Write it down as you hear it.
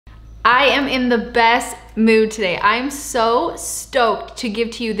I am in the best mood today. I'm so stoked to give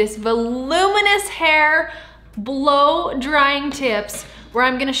to you this voluminous hair blow drying tips where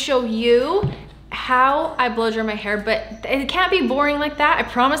I'm gonna show you how I blow dry my hair, but it can't be boring like that. I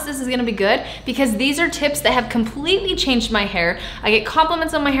promise this is gonna be good because these are tips that have completely changed my hair. I get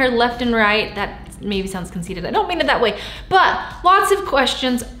compliments on my hair left and right. That maybe sounds conceited. I don't mean it that way, but lots of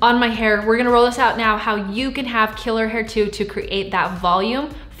questions on my hair. We're gonna roll this out now, how you can have killer hair too to create that volume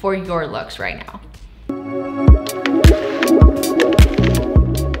for your looks right now.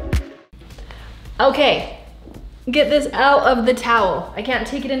 Okay. Get this out of the towel. I can't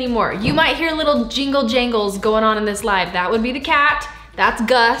take it anymore. You might hear little jingle jangles going on in this live. That would be the cat. That's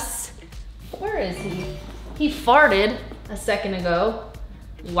Gus. Where is he? He farted a second ago.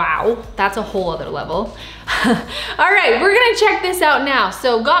 Wow, that's a whole other level. All right, we're gonna check this out now.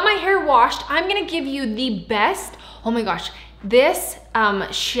 So got my hair washed. I'm gonna give you the best, oh my gosh, this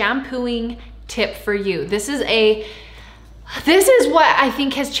shampooing tip for you. This is what I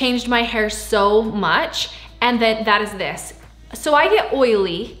think has changed my hair so much. And that is this. So I get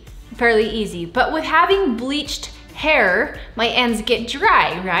oily fairly easy, but with having bleached hair, my ends get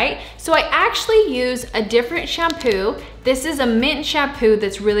dry, right? So I actually use a different shampoo. This is a mint shampoo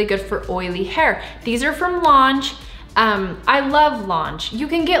that's really good for oily hair. These are from Lange. I love Lange. You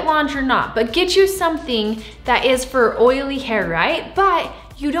can get Lange or not, but get you something that is for oily hair, right? But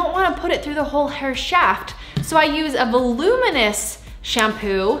you don't wanna put it through the whole hair shaft. So I use a voluminous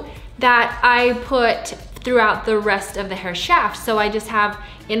shampoo that I put throughout the rest of the hair shaft. So I just have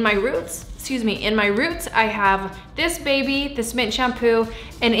in my roots, I have this baby, this mint shampoo,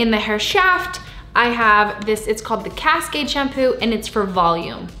 and in the hair shaft, I have this, it's called the Cascade shampoo, and it's for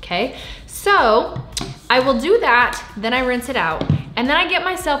volume, okay? So I will do that, then I rinse it out, and then I get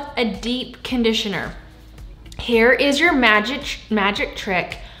myself a deep conditioner. Here is your magic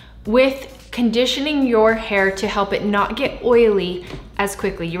trick with conditioning your hair to help it not get oily as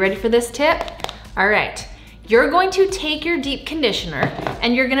quickly. You ready for this tip? All right, you're going to take your deep conditioner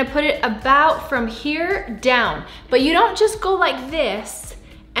and you're gonna put it about from here down, but you don't just go like this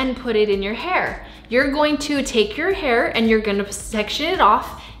and put it in your hair. You're going to take your hair and you're gonna section it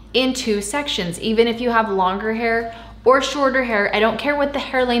off in 2 sections. Even if you have longer hair or shorter hair, I don't care what the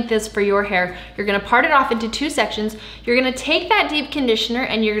hair length is for your hair, you're gonna part it off into 2 sections. You're gonna take that deep conditioner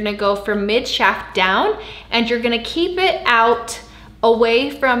and you're gonna go from mid shaft down and you're gonna keep it out away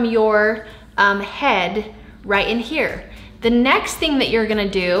from your head right in here. The next thing that you're gonna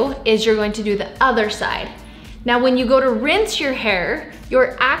do is you're going to do the other side. Now when you go to rinse your hair,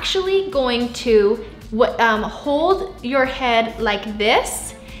 you're actually going to hold your head like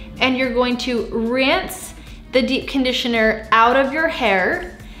this and you're going to rinse the deep conditioner out of your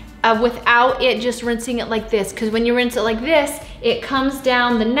hair without it just rinsing it like this, because when you rinse it like this, it comes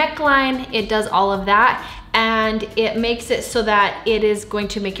down the neckline, it does all of that, and it makes it so that it is going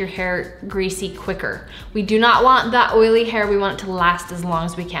to make your hair greasy quicker. We do not want that oily hair, we want it to last as long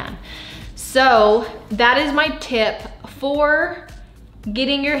as we can. So that is my tip for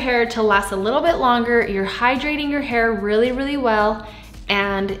getting your hair to last a little bit longer. You're hydrating your hair really, really well,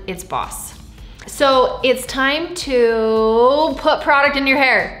 and it's boss. So it's time to put product in your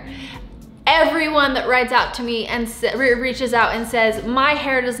hair. Everyone that writes out to me and reaches out and says, my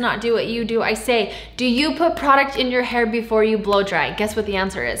hair does not do what you do, I say, do you put product in your hair before you blow dry? Guess what the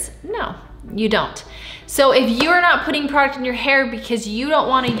answer is? No, you don't. So if you're not putting product in your hair because you don't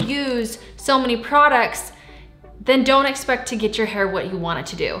want to use so many products, then don't expect to get your hair what you want it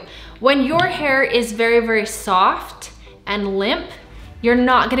to do. When your hair is very, very soft and limp, you're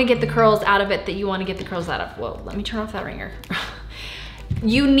not gonna get the curls out of it that you want to get the curls out of. Whoa, let me turn off that ringer.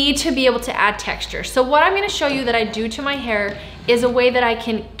 You need to be able to add texture. So what I'm gonna show you that I do to my hair is a way that I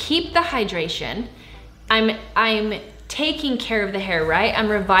can keep the hydration. I'm taking care of the hair, right? I'm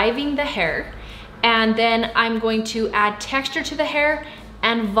reviving the hair, and then I'm going to add texture to the hair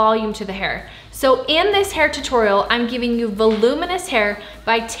and volume to the hair. So in this hair tutorial, I'm giving you voluminous hair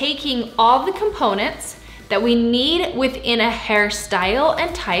by taking all the components that we need within a hairstyle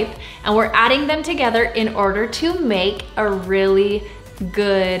and type, and we're adding them together in order to make a really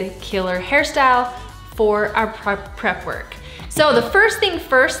good killer hairstyle for our prep work. So the first thing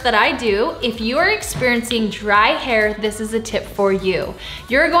first that I do, if you are experiencing dry hair, this is a tip for you.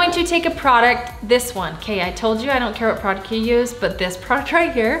 You're going to take a product, this one. Okay, I told you I don't care what product you use, but this product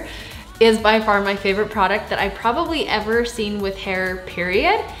right here is by far my favorite product that I've probably ever seen with hair,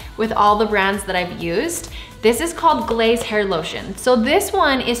 period, with all the brands that I've used. This is called Glaze Hair Lotion. So this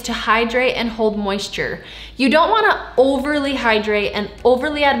one is to hydrate and hold moisture. You don't wanna overly hydrate and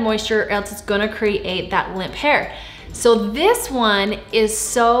overly add moisture or else it's gonna create that limp hair. So this one is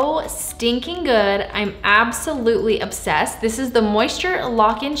so stinking good. I'm absolutely obsessed. This is the Moisture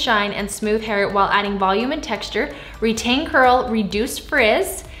Lock in Shine and Smooth Hair while adding volume and texture, retain curl, reduce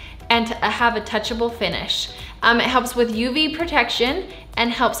frizz, and have a touchable finish. It helps with UV protection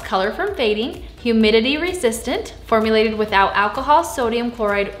and helps color from fading, humidity resistant, formulated without alcohol, sodium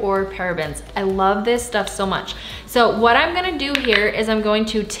chloride, or parabens. I love this stuff so much. So what I'm gonna do here is I'm going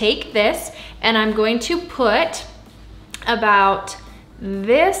to take this and I'm going to put about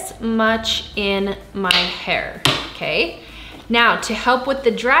this much in my hair, okay? Now, to help with the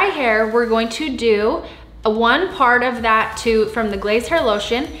dry hair, we're going to do one part of that from the glazed hair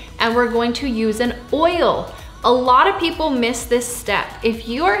lotion, and we're going to use an oil. A lot of people miss this step. If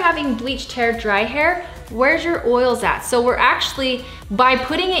you are having bleached hair, dry hair, where's your oils at? So we're actually, by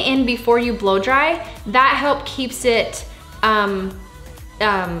putting it in before you blow dry, that keeps it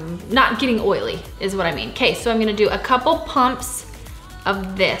not getting oily is what I mean. Okay, so I'm gonna do a couple pumps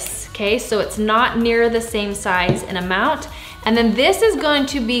of this, okay? So it's not near the same size and amount. And then this is going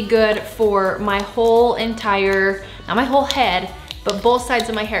to be good for my whole entire, not my whole head, but both sides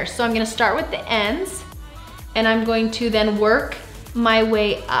of my hair. So I'm gonna start with the ends and I'm going to then work my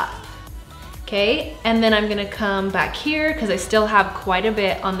way up, okay? And then I'm gonna come back here because I still have quite a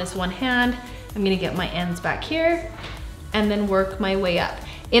bit on this one hand. I'm gonna get my ends back here and then work my way up.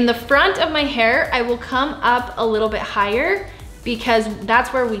 In the front of my hair, I will come up a little bit higher because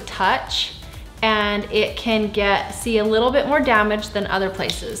that's where we touch and it can see a little bit more damage than other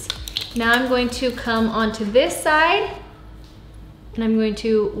places. Now I'm going to come onto this side and I'm going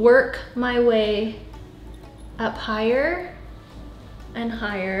to work my way up higher and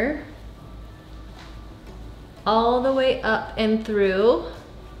higher, all the way up and through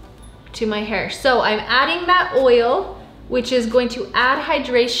to my hair. So I'm adding that oil, which is going to add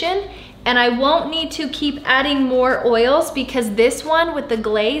hydration, and I won't need to keep adding more oils because this one with the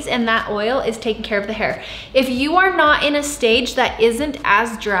glaze and that oil is taking care of the hair. If you are not in a stage that isn't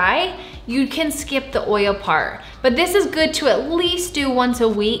as dry, you can skip the oil part. But this is good to at least do once a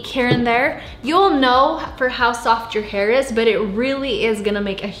week here and there. You'll know for how soft your hair is, but it really is gonna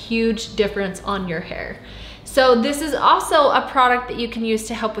make a huge difference on your hair. So this is also a product that you can use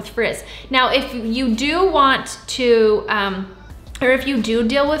to help with frizz. Now, if you do want to, or if you do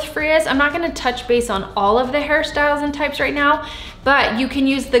deal with frizz, I'm not gonna touch base on all of the hairstyles and types right now, but you can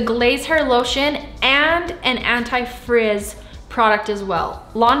use the glazed hair lotion and an anti-frizz product as well.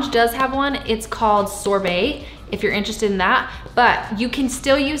 Lange does have one, it's called Sorbet, if you're interested in that, but you can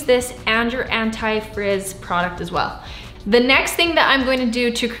still use this and your anti-frizz product as well. The next thing that I'm going to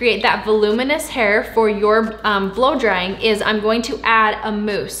do to create that voluminous hair for your blow drying is I'm going to add a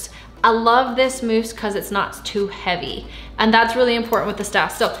mousse. I love this mousse because it's not too heavy, and that's really important with the style.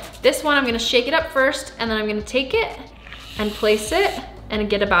 So this one, I'm gonna shake it up first, and then I'm gonna take it and place it and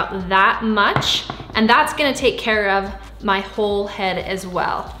get about that much, and that's gonna take care of my whole head as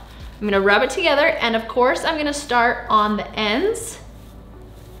well. I'm gonna rub it together, and of course, I'm gonna start on the ends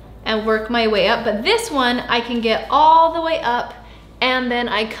and work my way up, but this one I can get all the way up and then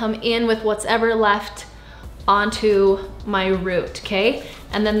I come in with what's ever left onto my root, okay?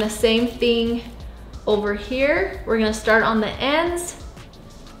 And then the same thing over here. We're gonna start on the ends,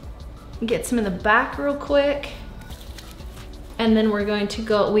 get some in the back real quick, and then we're going to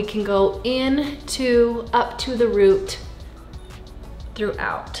go, we can go up to the root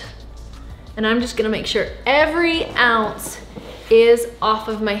throughout. And I'm just gonna make sure every ounce is off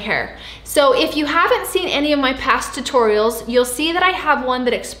of my hair. So if you haven't seen any of my past tutorials, you'll see that I have one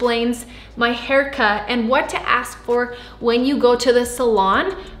that explains my haircut and what to ask for when you go to the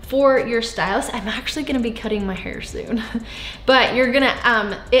salon for your stylist. I'm actually gonna be cutting my hair soon, but you're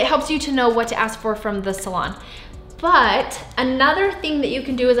gonna, it helps you to know what to ask for from the salon. But another thing that you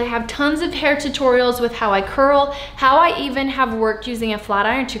can do is I have tons of hair tutorials with how I curl, how I even have worked using a flat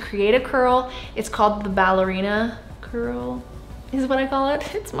iron to create a curl. It's called the ballerina curl, is what I call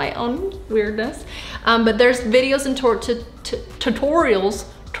it. It's my own weirdness. But there's videos and tutorials.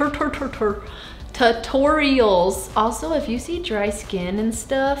 Also, if you see dry skin and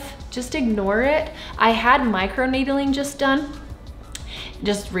stuff, just ignore it. I had microneedling just done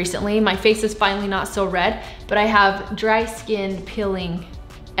just recently. My face is finally not so red, but I have dry skin peeling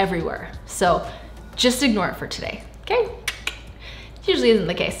everywhere. So just ignore it for today, okay? Usually isn't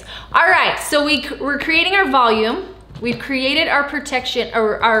the case. All right, so we're creating our volume. We've created our protection,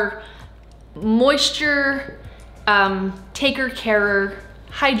 or our moisture taker carer,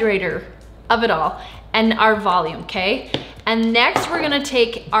 hydrator, of it all and our volume, okay? And next we're gonna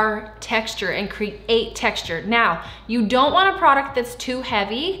take our texture and create texture. Now, you don't want a product that's too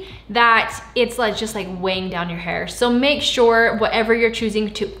heavy that it's like just like weighing down your hair. So make sure whatever you're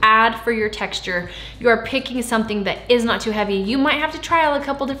choosing to add for your texture, you are picking something that is not too heavy. You might have to try out a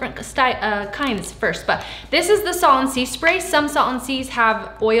couple different kinds first, but this is the Salt and Sea spray. Some Salt and Seas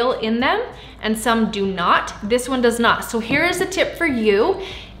have oil in them and some do not. This one does not. So here is a tip for you.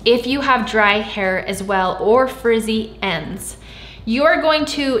 If you have dry hair as well or frizzy ends, you are going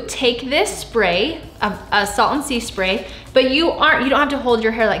to take this spray, a Salt and Sea spray, but you don't have to hold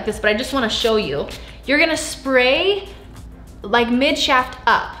your hair like this, but I just wanna show you. You're gonna spray like mid shaft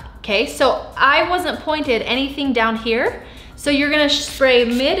up, okay? So I wasn't pointed anything down here. So you're gonna spray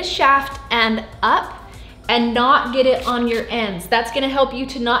mid shaft and up and not get it on your ends. That's gonna help you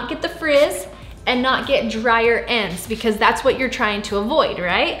to not get the frizz and not get drier ends, because that's what you're trying to avoid,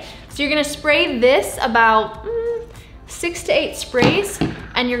 right? So you're gonna spray this about 6 to 8 sprays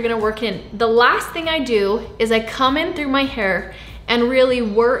and you're gonna work in. The last thing I do is I come in through my hair and really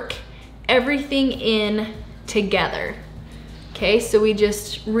work everything in together. Okay, so we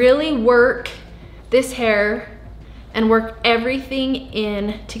just really work this hair and work everything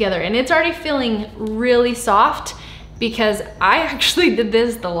in together. And it's already feeling really soft, because I actually did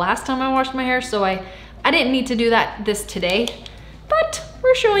this the last time I washed my hair, so I didn't need to do this today, but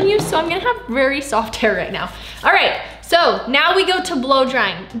we're showing you, so I'm gonna have very soft hair right now. All right, so now we go to blow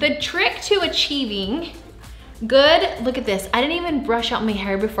drying. The trick to achieving good, look at this. I didn't even brush out my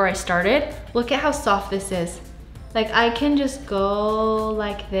hair before I started. Look at how soft this is. Like I can just go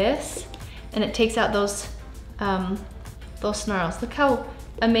like this and it takes out those snarls. Look how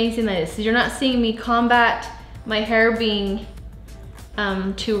amazing that is. So you're not seeing me combat my hair being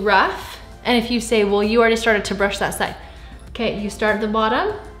too rough. And if you say, well, you already started to brush that side. Okay, you start at the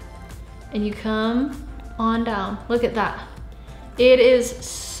bottom and you come on down. Look at that. It is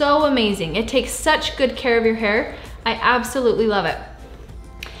so amazing. It takes such good care of your hair. I absolutely love it.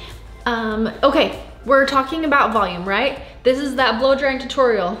 Okay, we're talking about volume, right? This is that blow drying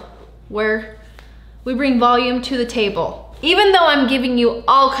tutorial where we bring volume to the table. Even though I'm giving you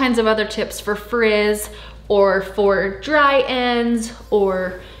all kinds of other tips for frizz or for dry ends,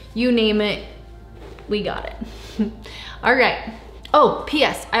 or you name it, we got it. All right. Oh,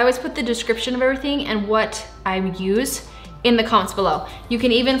 P.S. I always put the description of everything and what I use in the comments below. You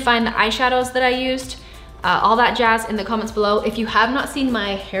can even find the eyeshadows that I used, all that jazz in the comments below. If you have not seen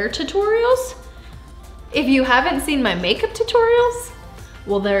my hair tutorials, if you haven't seen my makeup tutorials,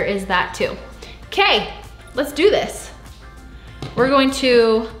 well, there is that too. Okay, let's do this. We're going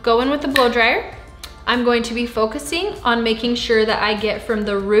to go in with the blow dryer. I'm going to be focusing on making sure that I get from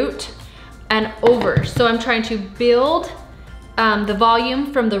the root and over. So I'm trying to build the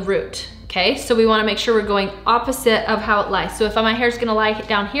volume from the root, okay? So we wanna make sure we're going opposite of how it lies. So if my hair's gonna lie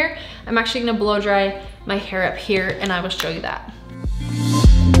down here, I'm actually gonna blow dry my hair up here, and I will show you that.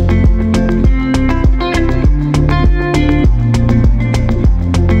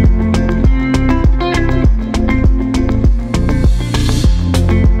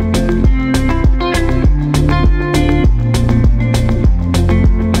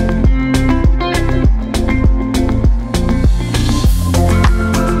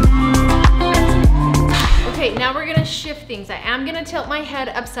 I am gonna tilt my head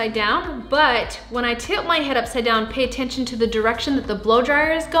upside down, but when I tilt my head upside down, pay attention to the direction that the blow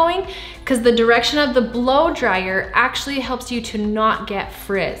dryer is going, because the direction of the blow dryer actually helps you to not get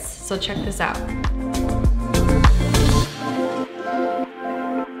frizz. So check this out.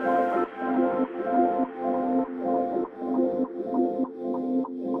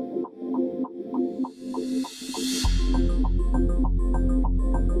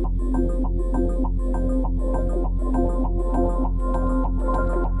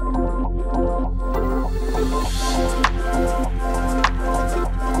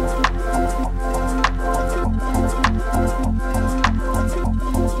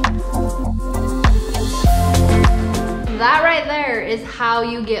 That right there is how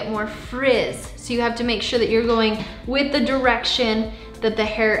you get more frizz. So you have to make sure that you're going with the direction that the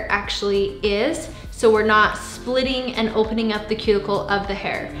hair actually is, so we're not splitting and opening up the cuticle of the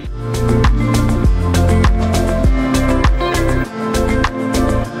hair.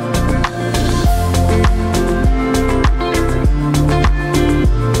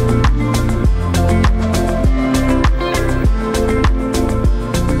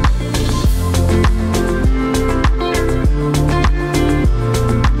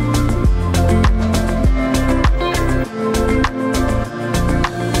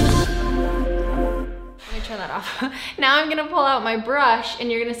 Now I'm gonna gonna pull out my brush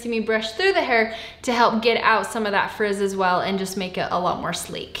and you're gonna see me brush through the hair to help get out some of that frizz as well and just make it a lot more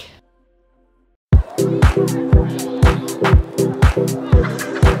sleek.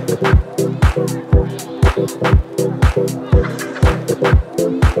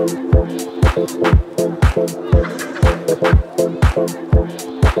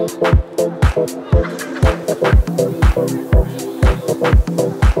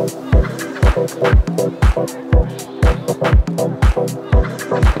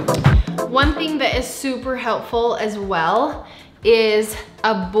 One thing that is super helpful as well is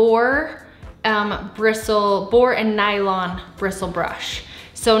a boar and nylon bristle brush.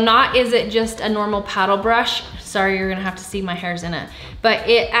 So not is it just a normal paddle brush. Sorry, you're gonna have to see my hairs in it. But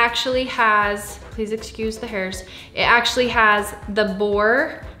it actually has, please excuse the hairs, it actually has the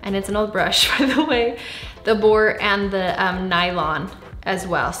boar, and it's an old brush by the way, the boar and the nylon as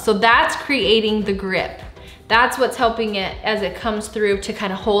well. So that's creating the grip. That's what's helping it as it comes through to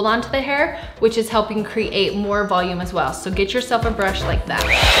kind of hold onto the hair, which is helping create more volume as well. So get yourself a brush like that.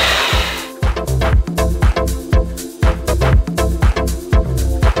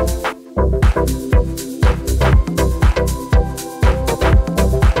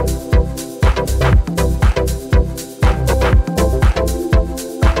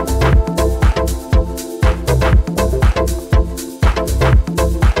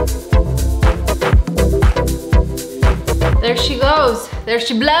 There she goes, there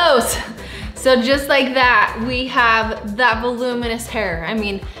she blows. So just like that, we have that voluminous hair. I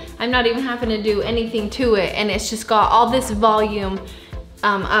mean, I'm not even having to do anything to it, and it's just got all this volume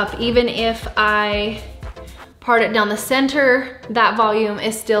up. Even if I part it down the center, that volume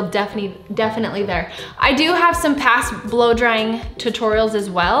is still definitely there. I do have some past blow drying tutorials as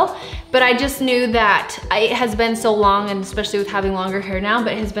well, but I just knew that it has been so long, and especially with having longer hair now,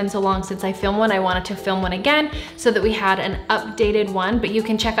 but it has been so long since I filmed one, I wanted to film one again so that we had an updated one, but you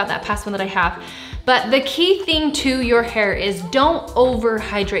can check out that past one that I have. But the key thing to your hair is don't over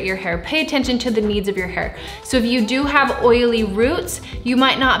hydrate your hair. Pay attention to the needs of your hair. So if you do have oily roots, you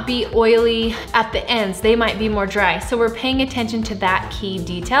might not be oily at the ends. They might be more dry. So we're paying attention to that key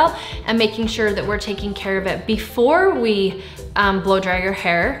detail and making sure that we're taking care of it before we blow dry your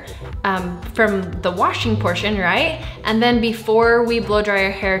hair from the washing portion, right? And then before we blow dry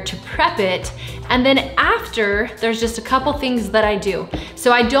your hair to prep it. And then after, there's just a couple things that I do.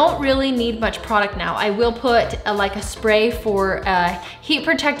 So I don't really need much product now. I will put like a spray for heat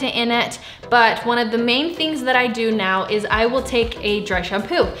protectant in it, but one of the main things that I do now is I will take a dry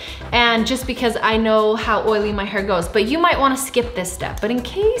shampoo. And just because I know how oily my hair goes, but you might wanna skip this step, but in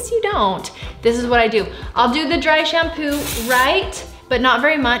case you don't, this is what I do. I'll do the dry shampoo right, but not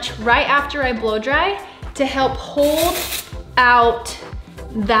very much, right after I blow dry to help hold out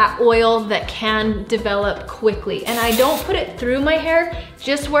that oil that can develop quickly. And I don't put it through my hair,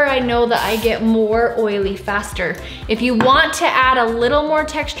 just where I know that I get more oily faster. If you want to add a little more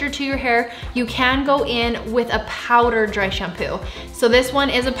texture to your hair, you can go in with a powdered dry shampoo. So this one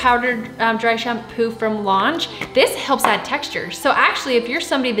is a powdered dry shampoo from Launch. This helps add texture. So actually, if you're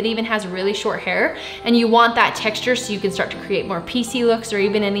somebody that even has really short hair and you want that texture so you can start to create more PC looks or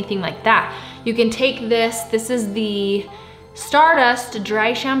even anything like that, you can take this. This is the Stardust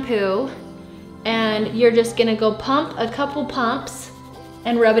dry shampoo, and you're just gonna go pump a couple pumps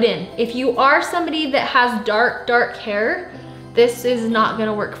and rub it in. If you are somebody that has dark hair, this is not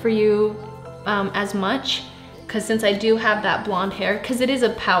gonna work for you as much, because since I do have that blonde hair, because it is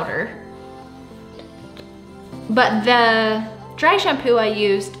a powder. But the dry shampoo I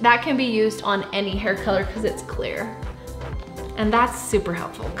used, that can be used on any hair color because it's clear. And that's super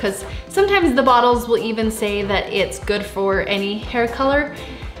helpful, because sometimes the bottles will even say that it's good for any hair color,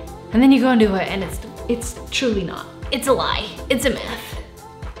 and then you go and do it and it's truly not. It's a lie, it's a myth.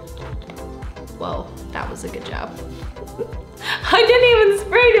 Whoa, that was a good job. I didn't even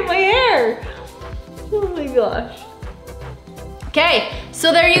spray it in my hair. Oh my gosh. Okay,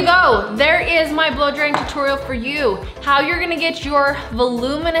 so there you go. There is my blow drying tutorial for you. How you're gonna get your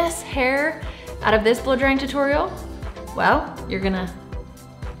voluminous hair out of this blow drying tutorial. Well, you're gonna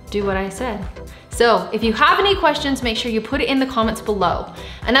do what I said. So if you have any questions, make sure you put it in the comments below.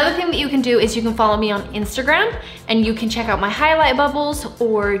 Another thing that you can do is you can follow me on Instagram and you can check out my highlight bubbles,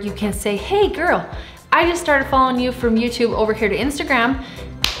 or you can say, hey girl, I just started following you from YouTube over here to Instagram.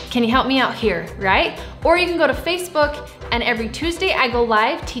 Can you help me out here, right? Or you can go to Facebook, and every Tuesday I go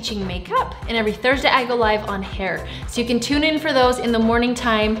live teaching makeup, and every Thursday I go live on hair. So you can tune in for those in the morning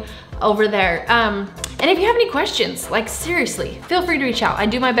time over there. And if you have any questions, like seriously, feel free to reach out. I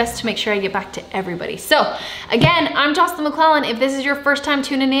do my best to make sure I get back to everybody. So again, I'm Jocelyn McClellan. If this is your first time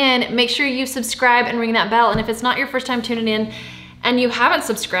tuning in, make sure you subscribe and ring that bell. And if it's not your first time tuning in and you haven't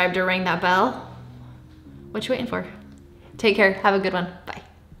subscribed or rang that bell, what you waiting for? Take care, have a good one, bye.